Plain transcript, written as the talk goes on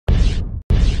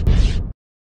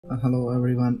Hello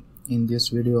everyone. In this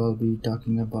video I'll be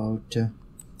talking about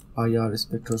IR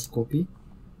spectroscopy,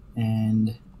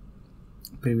 and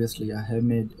previously I have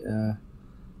made a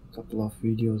couple of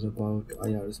videos about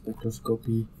IR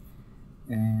spectroscopy,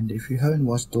 and if you haven't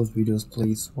watched those videos,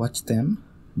 please watch them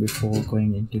before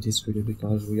going into this video,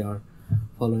 because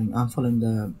I'm following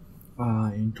the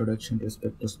Introduction to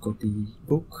Spectroscopy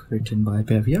book written by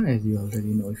Pavia, as you already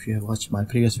know if you have watched my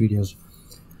previous videos.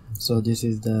 So this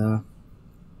is the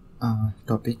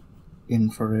topic: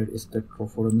 infrared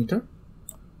spectrophotometer.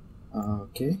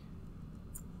 Okay,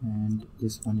 and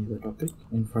this one is the topic: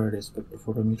 infrared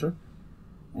spectrophotometer.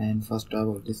 And first I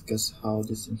will discuss how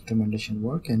this instrumentation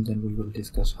works, and then we will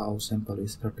discuss how sample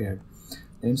is prepared.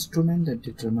 The instrument that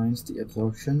determines the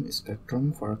absorption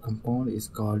spectrum for a compound is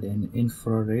called an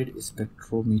infrared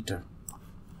spectrometer,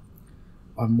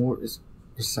 or more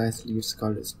precisely it's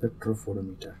called a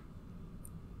spectrophotometer.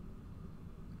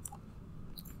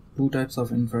 Two types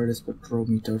of infrared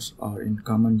spectrometers are in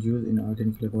common use in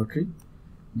organic laboratory: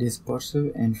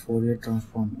 dispersive and Fourier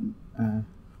Transform.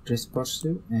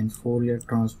 Dispersive and Fourier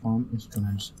Transform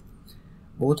instruments.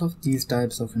 Both of these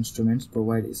types of instruments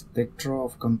provide spectra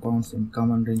of compounds in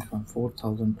common range from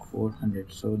 4000 to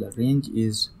 400. So the range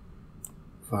is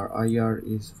for IR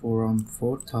is from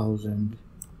 4000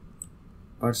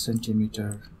 per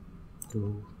centimeter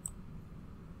to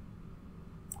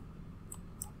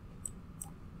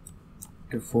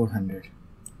 400.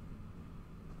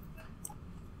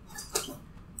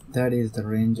 That is the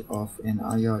range of an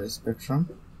IR spectrum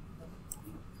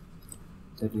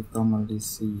that you commonly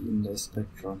see in the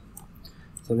spectrum.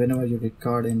 So whenever you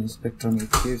record in a spectrum,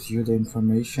 it gives you the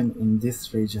information in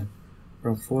this region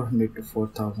from 400 to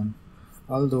 4000.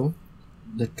 Although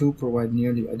the two provide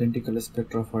nearly identical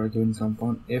spectra for a given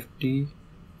compound, FT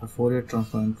or Fourier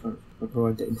Transform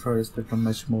provide the infrared spectrum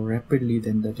much more rapidly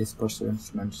than the dispersive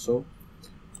instruments. So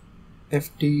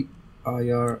FT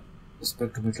IR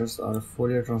spectrometers or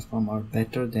Fourier Transform are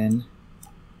better than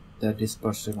the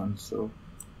dispersive ones. So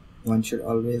one should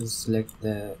always select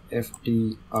the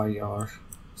FT-IR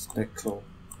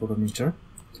spectrophotometer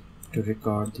to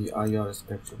record the IR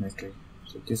spectrometry.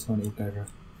 So this one is better,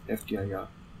 FT-IR.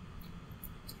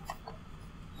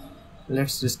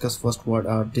 Let's discuss first what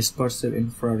are dispersive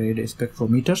infrared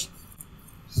spectrometers.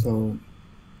 So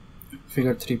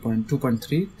figure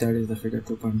 3.2.3, that is the figure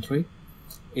 2.3.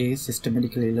 A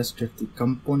systematically illustrates the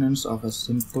components of a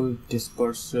simple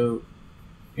dispersive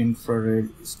infrared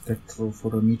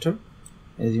spectrophotometer.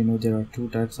 As you know, there are two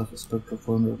types of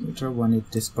spectrophotometer. One is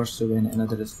dispersive and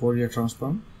another is Fourier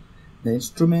Transform. The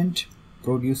instrument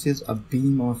produces a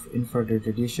beam of infrared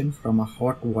radiation from a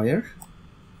hot wire,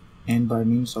 and by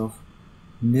means of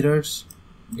mirrors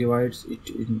divides it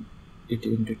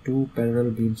into two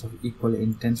parallel beams of equal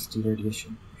intensity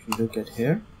radiation. If you look at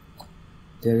here,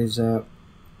 there is a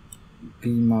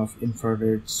beam of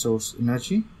infrared source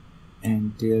energy,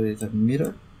 and there is a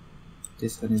mirror.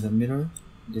 This one is a mirror,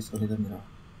 this one is a mirror.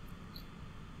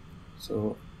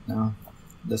 So now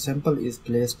the sample is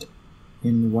placed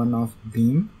in one of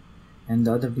beam and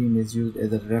the other beam is used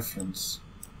as a reference.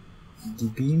 The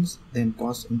beams then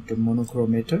pass into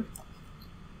monochromator,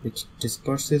 which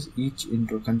disperses each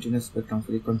into continuous spectrum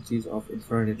frequencies of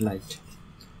infrared light.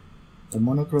 The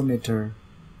monochromator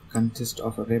consists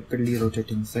of a rapidly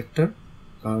rotating sector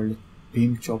called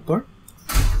beam chopper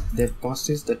that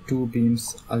passes the two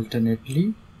beams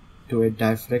alternately to a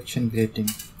diffraction grating,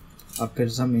 a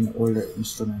prism in older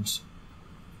instruments.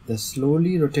 The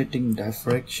slowly rotating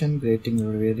diffraction grating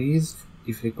varies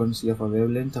the frequency of a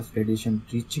wavelength of radiation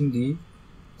reaching the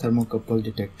thermocouple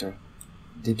detector.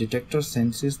 The detector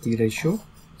senses the ratio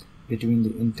between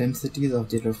the intensities of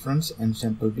the reference and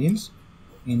sample beams.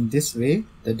 In this way,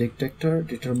 the detector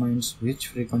determines which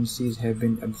frequencies have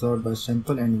been absorbed by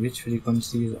sample and which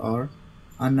frequencies are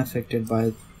unaffected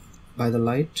by the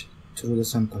light through the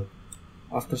sample.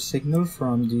 After signal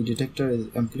from the detector is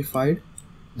amplified,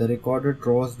 the recorder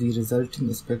draws the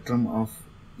resulting spectrum of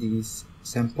the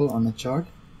sample on a chart.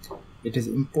 It is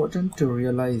important to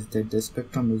realize that the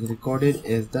spectrum is recorded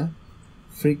as the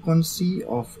frequency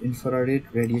of infrared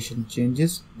radiation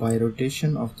changes by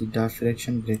rotation of the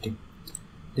diffraction grating.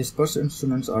 Dispersive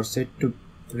instruments are said to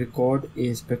record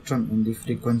a spectrum in the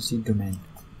frequency domain.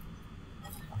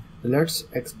 Let's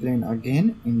explain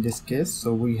again in this case.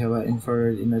 So we have an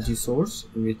infrared energy source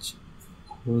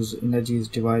whose energy is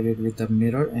divided with a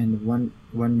mirror, and one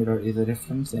mirror is a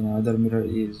reference and another mirror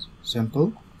is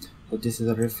sample. So this is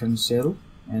a reference cell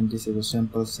and this is a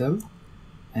sample cell,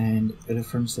 and a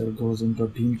reference cell goes into a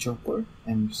beam chopper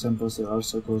and sample cell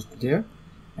also goes to there,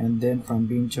 and then from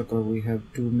beam chopper we have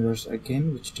two mirrors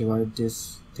again which divide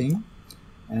this thing,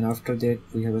 and after that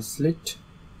we have a slit,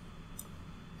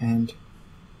 and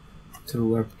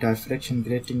through a diffraction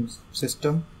grating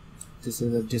system, this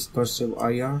is a dispersive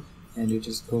IR, and it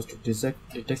is goes to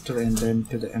detector and then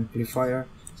to the amplifier,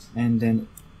 and then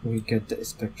we get the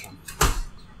spectrum.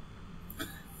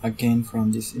 Again,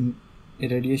 from this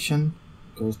irradiation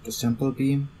goes to sample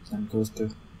beam, then goes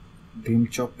to beam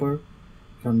chopper,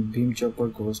 from beam chopper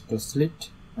goes to slit,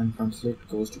 and from slit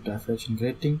goes to diffraction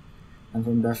grating, and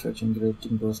from diffraction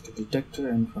grating goes to detector,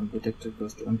 and from detector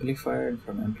goes to amplifier, and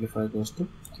from amplifier goes to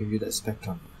give you the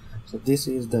spectrum. So this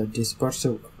is the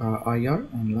dispersive IR,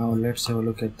 and now let's have a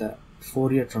look at the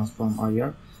Fourier Transform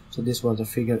IR. So this was the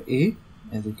figure A.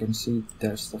 As you can see,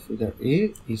 that's the figure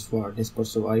A is for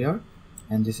dispersive IR,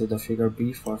 and this is the figure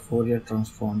B for Fourier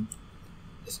Transform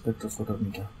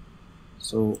Spectrophotometer.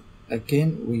 So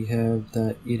again, we have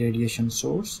the irradiation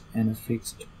source and a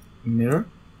fixed mirror,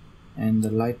 and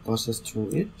the light passes through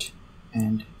it,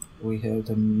 and we have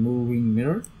the moving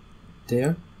mirror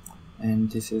there,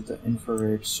 and this is the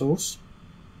infrared source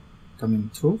coming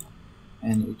through,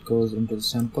 and it goes into the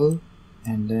sample,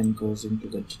 and then goes into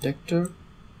the detector,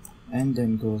 and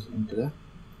then goes into the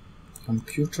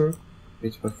computer,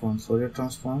 which performs Fourier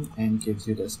transform and gives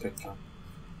you the spectrum.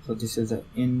 So this is the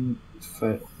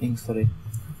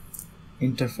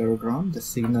interferogram, the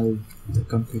signal the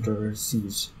computer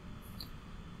receives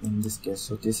in this case.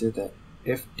 So this is the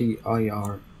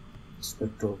FTIR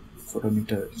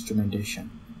spectrophotometer instrumentation.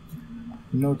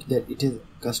 Note that it is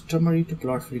customary to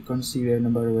plot frequency wave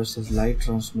number versus light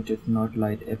transmitted, not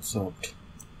light absorbed.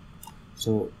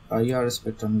 So IR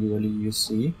spectrum, usually you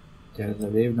see there is a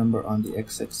wave number on the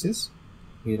x-axis.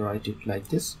 We write it like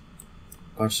this,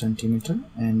 per centimeter,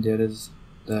 and there is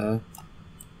the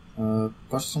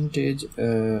percentage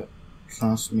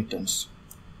transmittance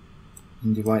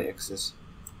in the y-axis.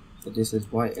 So this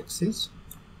is y-axis,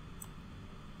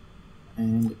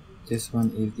 and this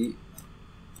one is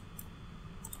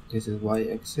this is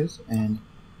y-axis, and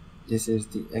this is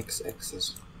the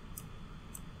x-axis.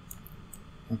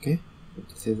 Okay, so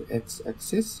this is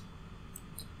x-axis,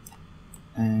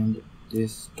 and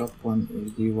this top one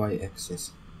is the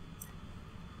y-axis.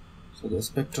 So the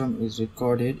spectrum is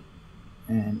recorded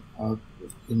and out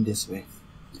in this way.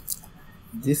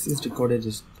 This is recorded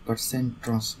as percent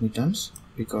transmittance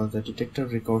because the detector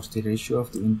records the ratio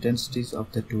of the intensities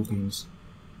of the two beams.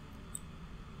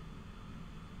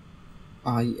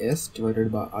 IS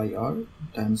divided by IR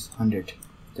times 100.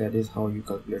 That is how you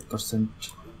calculate percent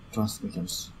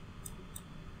transmittance,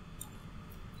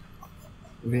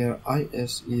 where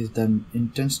IS is the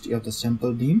intensity of the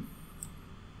sample beam.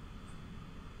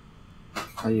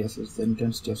 IS is the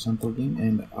intensity of sample beam,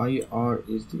 and IR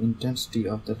is the intensity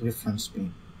of the reference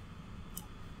beam.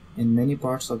 In many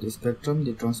parts of the spectrum,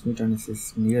 the transmittance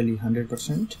is nearly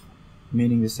 100%,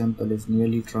 meaning the sample is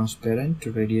nearly transparent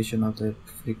to radiation of the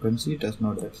frequency, does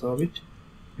not absorb it.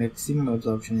 Maximum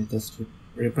absorption is thus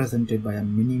represented by a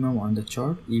minimum on the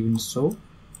chart. Even so,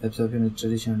 absorption is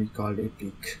traditionally called a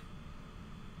peak.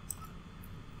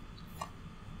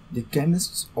 The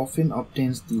chemist often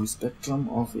obtains the spectrum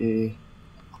of a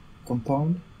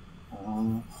compound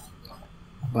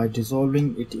by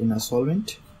dissolving it in a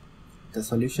solvent. The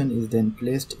solution is then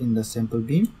placed in the sample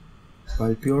beam,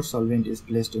 while pure solvent is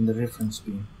placed in the reference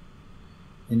beam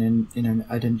in an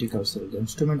identical cell. The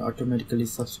instrument automatically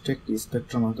subtracts the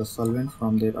spectrum of the solvent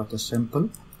from that of the sample.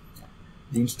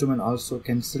 The instrument also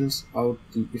cancels out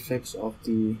the effects of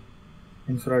the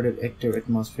infrared active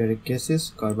atmospheric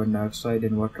gases, carbon dioxide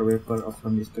and water vapor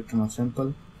from the spectrum of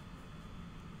sample,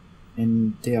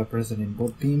 and they are present in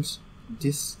both beams.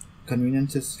 This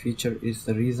conveniences feature is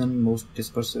the reason most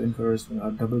dispersive infrared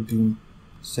are double beam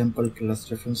sample plus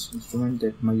reference instrument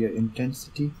that measure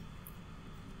intensity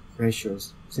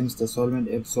ratios. Since the solvent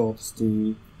absorbs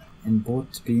in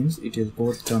both beams, it is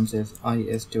both terms as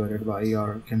IS divided by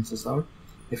IR cancels out.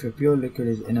 If a pure liquid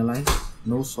is analyzed,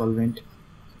 no solvent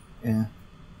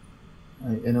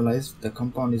analyzed, the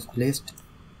compound is placed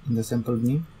in the sample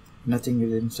beam, nothing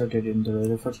is inserted in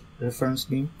the reference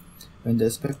beam. When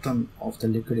the spectrum of the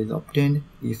liquid is obtained,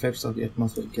 the effects of the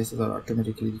atmospheric gases are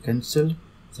automatically cancelled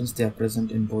since they are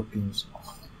present in both beams.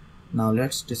 Now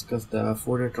let's discuss the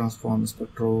Fourier Transform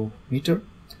spectrometer.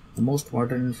 The most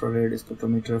modern infrared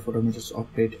photometers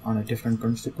operate on a different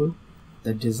principle.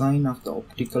 The design of the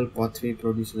optical pathway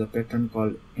produces a pattern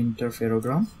called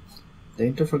interferogram. The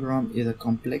interferogram is a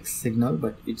complex signal,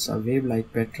 but it's a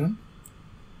wave-like pattern,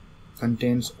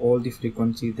 contains all the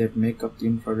frequencies that make up the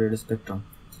infrared spectrum.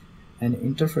 An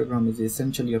interferogram is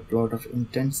essentially a plot of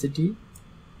intensity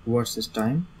versus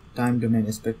time. Time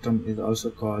domain spectrum is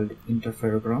also called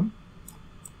interferogram.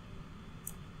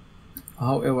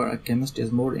 However, a chemist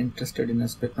is more interested in a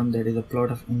spectrum that is a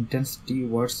plot of intensity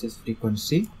versus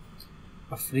frequency,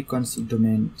 a frequency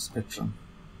domain spectrum.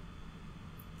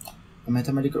 A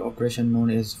mathematical operation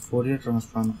known as Fourier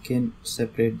Transform can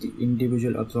separate the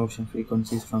individual absorption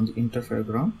frequencies from the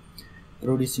interferogram,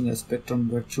 producing a spectrum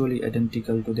virtually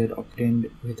identical to that obtained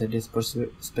with a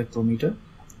dispersive spectrometer.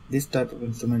 This type of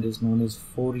instrument is known as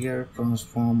Fourier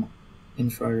Transform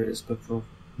infrared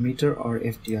spectrometer, or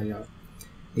FTIR.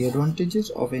 The advantages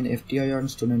of an FTIR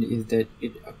instrument is that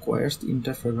it acquires the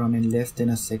interferogram in less than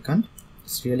a second.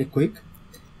 It's really quick.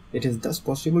 It is thus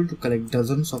possible to collect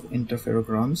dozens of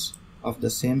interferograms of the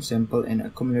same sample and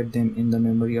accumulate them in the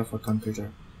memory of a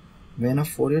computer. When a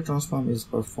Fourier transform is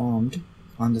performed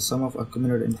on the sum of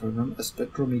accumulated interferogram,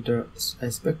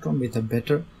 a spectrum with a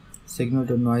better signal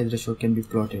to noise ratio can be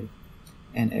plotted.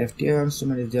 An FTIR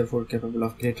instrument is therefore capable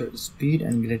of greater speed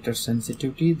and greater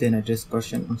sensitivity than a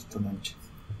dispersion instrument.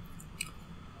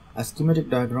 A schematic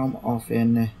diagram of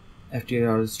an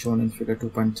FTIR is shown in figure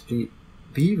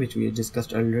 2.3b, which we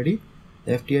discussed already.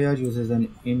 The FTIR uses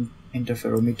an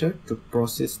interferometer to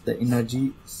process the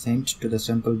energy sent to the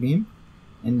sample beam.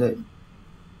 In the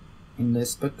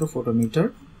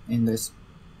spectrophotometer, in the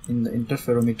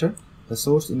interferometer, the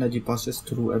source energy passes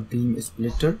through a beam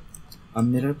splitter, a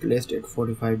mirror placed at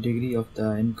 45 degrees of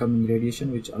the incoming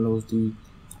radiation, which allows the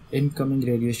incoming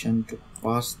radiation to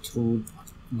pass through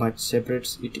but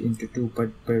separates it into two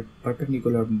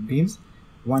perpendicular beams,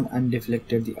 one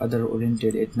undeflected, the other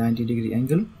oriented at 90-degree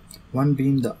angle. One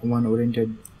beam, the one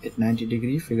oriented at 90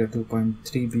 degrees, figure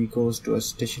 2.3b, goes to a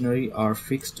stationary or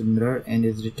fixed mirror and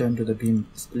is returned to the beam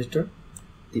splitter.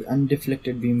 The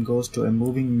undeflected beam goes to a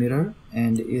moving mirror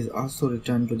and is also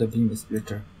returned to the beam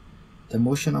splitter. The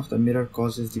motion of the mirror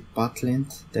causes the path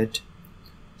length that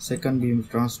second beam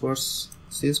transverses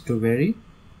to vary.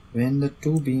 When the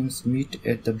two beams meet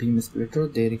at the beam splitter,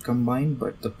 they recombine,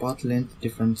 but the path length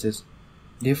differences,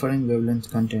 differing wavelength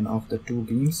content of the two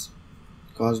beams,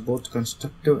 cause both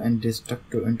constructive and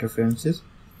destructive interferences.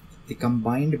 The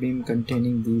combined beam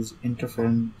containing these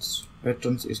interference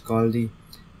patterns is called the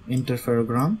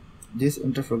interferogram. This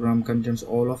interferogram contains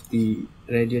all of the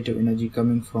radiative energy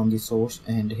coming from the source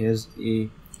and has a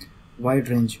wide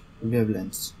range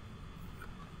wavelengths.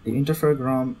 The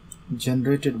interferogram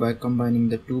generated by combining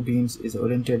the two beams is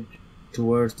oriented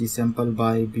towards the sample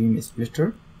by beam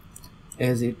splitter.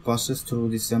 As it passes through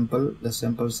the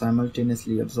sample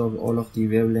simultaneously absorbs all of the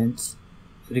wavelengths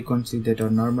frequencies that are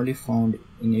normally found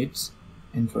in its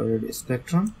infrared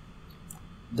spectrum.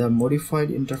 The modified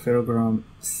interferogram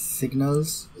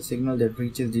signal that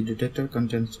reaches the detector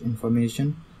contains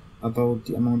information about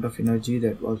the amount of energy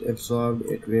that was absorbed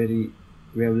at very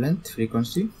wavelength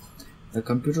frequency. The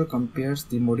computer compares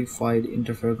the modified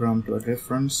interferogram to a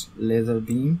reference laser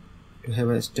beam to have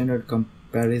a standard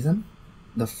comparison.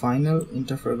 The final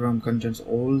interferogram contains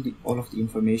all of the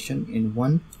information in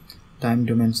one time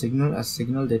domain signal, a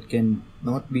signal that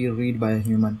cannot be read by a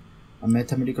human. A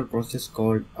mathematical process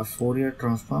called a Fourier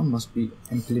transform must be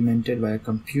implemented by a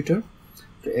computer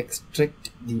to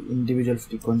extract the individual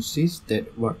frequencies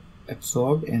that were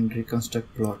absorbed and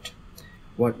reconstruct plot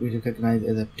what we recognize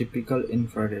as a typical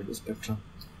infrared spectrum.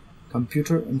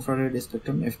 Computer infrared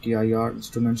spectrum FTIR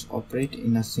instruments operate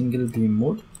in a single beam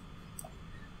mode.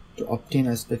 To obtain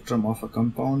a spectrum of a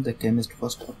compound, the chemist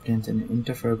first obtains an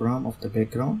interferogram of the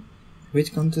background,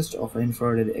 which consists of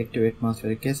infrared active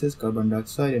atmospheric gases, carbon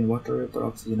dioxide and water vapor.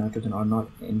 Oxygen, nitrogen are not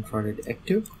infrared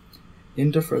active. The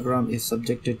interferogram is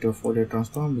subjected to a Fourier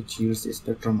transform, which yields a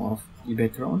spectrum of the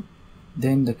background.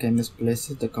 Then the chemist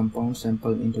places the compound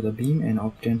sample into the beam and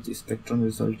obtains the spectrum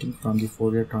resulting from the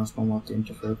Fourier transform of the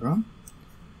interferogram.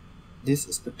 This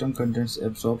spectrum contains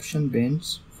absorption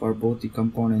bands for both the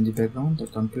compound and the background. The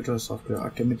computer software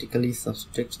automatically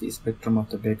subtracts the spectrum of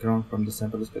the background from the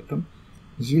sample spectrum,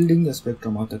 yielding the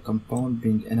spectrum of the compound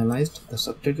being analyzed. The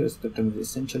subtracted spectrum is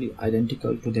essentially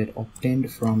identical to that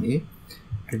obtained from a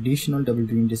traditional double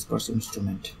beam disperse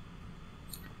instrument.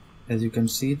 As you can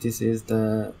see, this is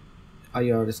the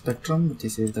IR spectrum.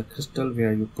 This is the crystal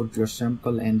where you put your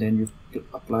sample and then you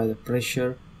apply the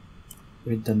pressure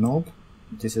with the knob.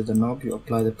 This is the knob, you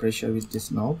apply the pressure with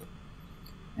this knob,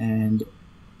 and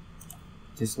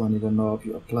this one is the knob,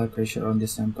 you apply pressure on the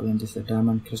sample, and this is a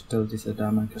diamond crystal, this is a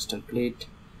diamond crystal plate,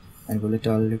 and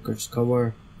volatile liquids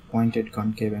cover, pointed,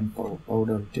 concave and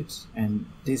powder tips. And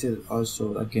this is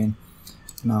also, again,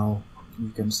 now you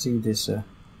can see this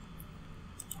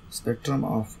spectrum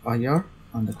of IR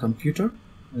on the computer,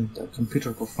 and the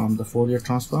computer performs the Fourier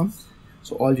transform.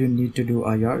 So all you need to do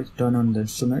IR is turn on the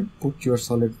instrument, put your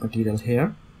solid material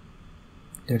here,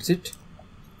 that's it,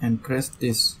 and press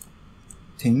this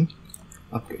thing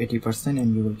up to 80%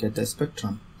 and you will get the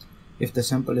spectrum. If the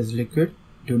sample is liquid,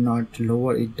 do not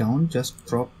lower it down, just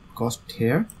drop cost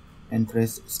here and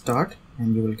press start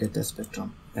and you will get the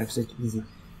spectrum. That's it, easy.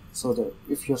 So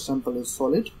if your sample is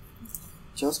solid,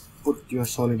 just put your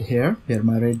solid here where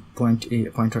my red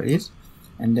pointer is,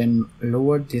 and then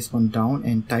lower this one down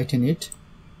and tighten it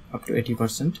up to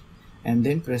 80% and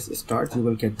then press start. You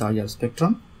will get the IR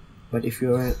spectrum. But if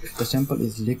the sample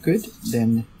is liquid,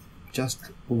 then just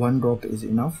one drop is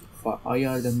enough. For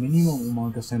IR, the minimum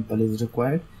amount of sample is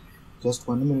required. Just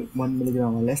 1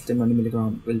 milligram or less than 1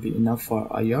 milligram will be enough for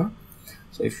IR.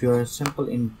 So if your sample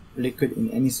in liquid in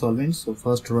any solvent, so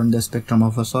first run the spectrum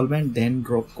of a solvent, then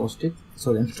drop caustic,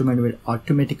 so the instrument will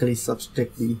automatically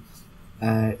subtract the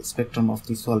spectrum of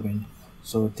the solvent.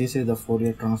 So this is the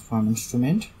Fourier Transform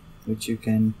instrument, which you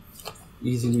can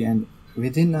easily and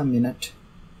within a minute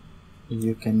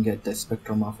you can get the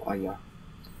spectrum of IR.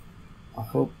 I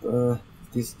hope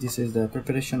this is the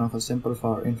preparation of a sample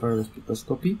for infrared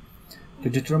spectroscopy. To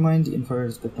determine the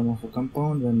infrared spectrum of a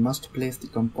compound, one must place the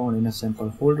compound in a sample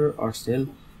holder or cell.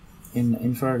 In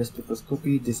infrared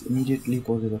spectroscopy, this immediately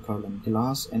poses a problem.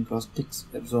 Glass and plastics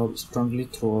absorb strongly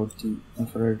throughout the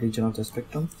infrared region of the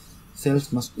spectrum.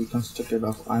 Cells must be constructed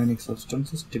of ionic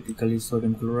substances, typically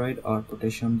sodium chloride or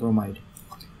potassium bromide.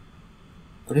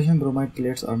 Potassium bromide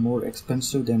plates are more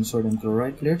expensive than sodium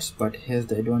chloride plates, but has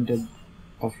the advantage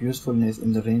of usefulness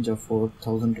in the range of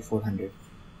 4,000 to 400.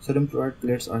 Sodium chloride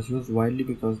plates are used widely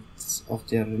because of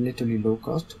their relatively low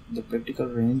cost. The practical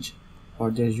range for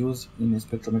their use in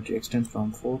spectrometry extends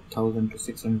from 4,000 to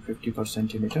 650 per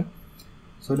centimeter.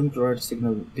 Sodium chloride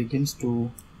signal begins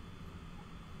to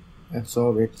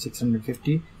absorb at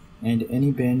 650, and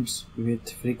any bands with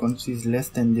frequencies less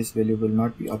than this value will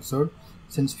not be observed.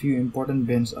 Since few important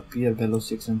bands appear below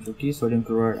 650, sodium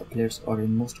chloride plates are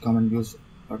in most common use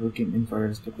for routine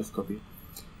infrared spectroscopy.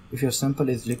 If your sample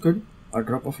is liquid, a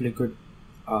drop of liquid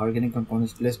organic compound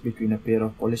is placed between a pair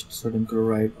of polished sodium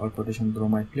chloride or potassium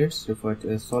bromide plates, referred to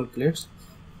as salt plates.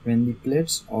 When the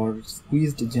plates are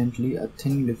squeezed gently, a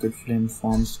thin liquid film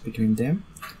forms between them.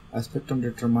 A spectrum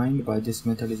determined by this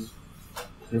method is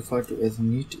referred to as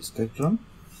neat spectrum.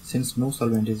 Since no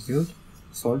solvent is used,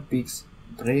 salt peaks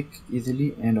break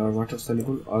easily and are water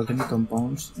soluble. Organic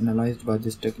compounds analyzed by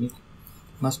this technique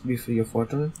must be free of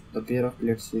water. The pair of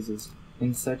plates is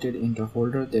inserted into a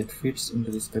holder that fits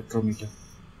into the spectrometer.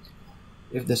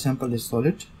 If the sample is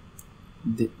solid,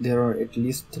 there are at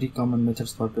least 3 common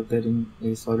methods for preparing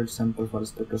a solid sample for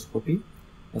spectroscopy.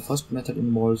 The first method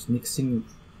involves mixing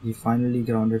the finely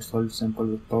grounded solid sample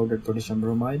with powdered potassium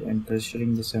bromide and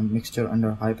pressuring the same mixture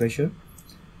under high pressure.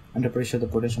 Under pressure, the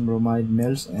potassium bromide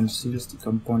melts and seals the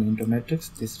compound into matrix.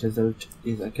 This result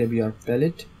is a caviar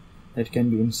pellet that can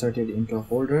be inserted into a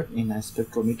holder in a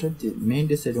spectrometer. The main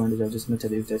disadvantage of this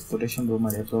method is that potassium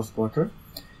bromide absorbs water,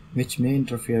 which may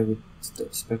interfere with the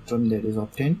spectrum that is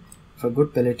obtained. If a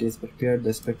good pellet is prepared,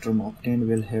 the spectrum obtained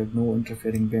will have no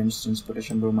interfering bands, since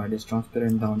potassium bromide is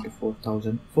transparent down to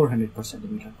 4,400 per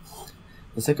centimeter.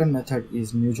 The second method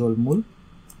is Mujol Mul,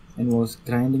 involves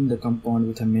grinding the compound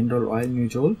with a mineral oil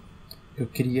Mujol to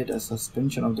create a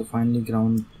suspension of the finely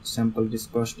ground sample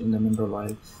dispersed in the mineral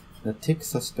oil. The thick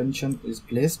suspension is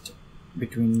placed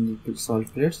between the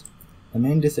salt plates. The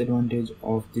main disadvantage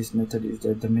of this method is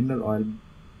that the mineral oil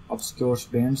obscures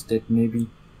bands that may be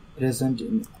present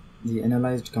in the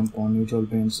analyzed compound, usual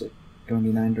bands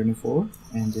 29-24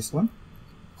 and this one.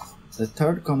 The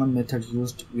third common method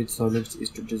used with solids is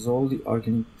to dissolve the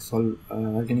organic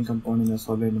compound in a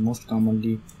solvent, most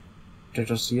commonly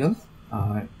tetracial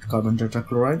carbon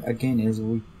tetrachloride. Again,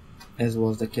 as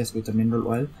was the case with the mineral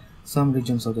oil, some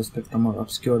regions of the spectrum are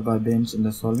obscured by bands in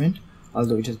the solvent.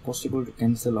 Although it is possible to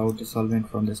cancel out the solvent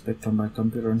from the spectrum by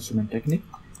computer instrument technique,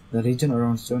 the region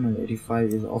around 785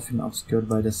 is often obscured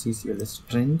by the CCL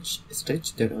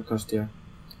stretch that occurs there.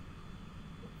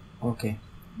 Okay,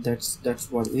 that's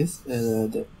what is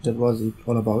that was it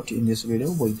all about. In this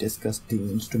video, we discussed the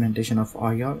instrumentation of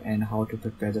IR and how to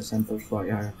prepare the samples for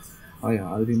IR.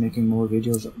 I'll be making more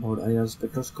videos about IR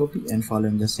spectroscopy and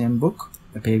following the same book,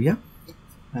 Pavia.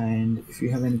 And if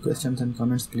you have any questions and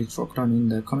comments, please drop down in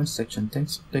the comments section.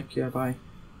 Thanks, take care, bye.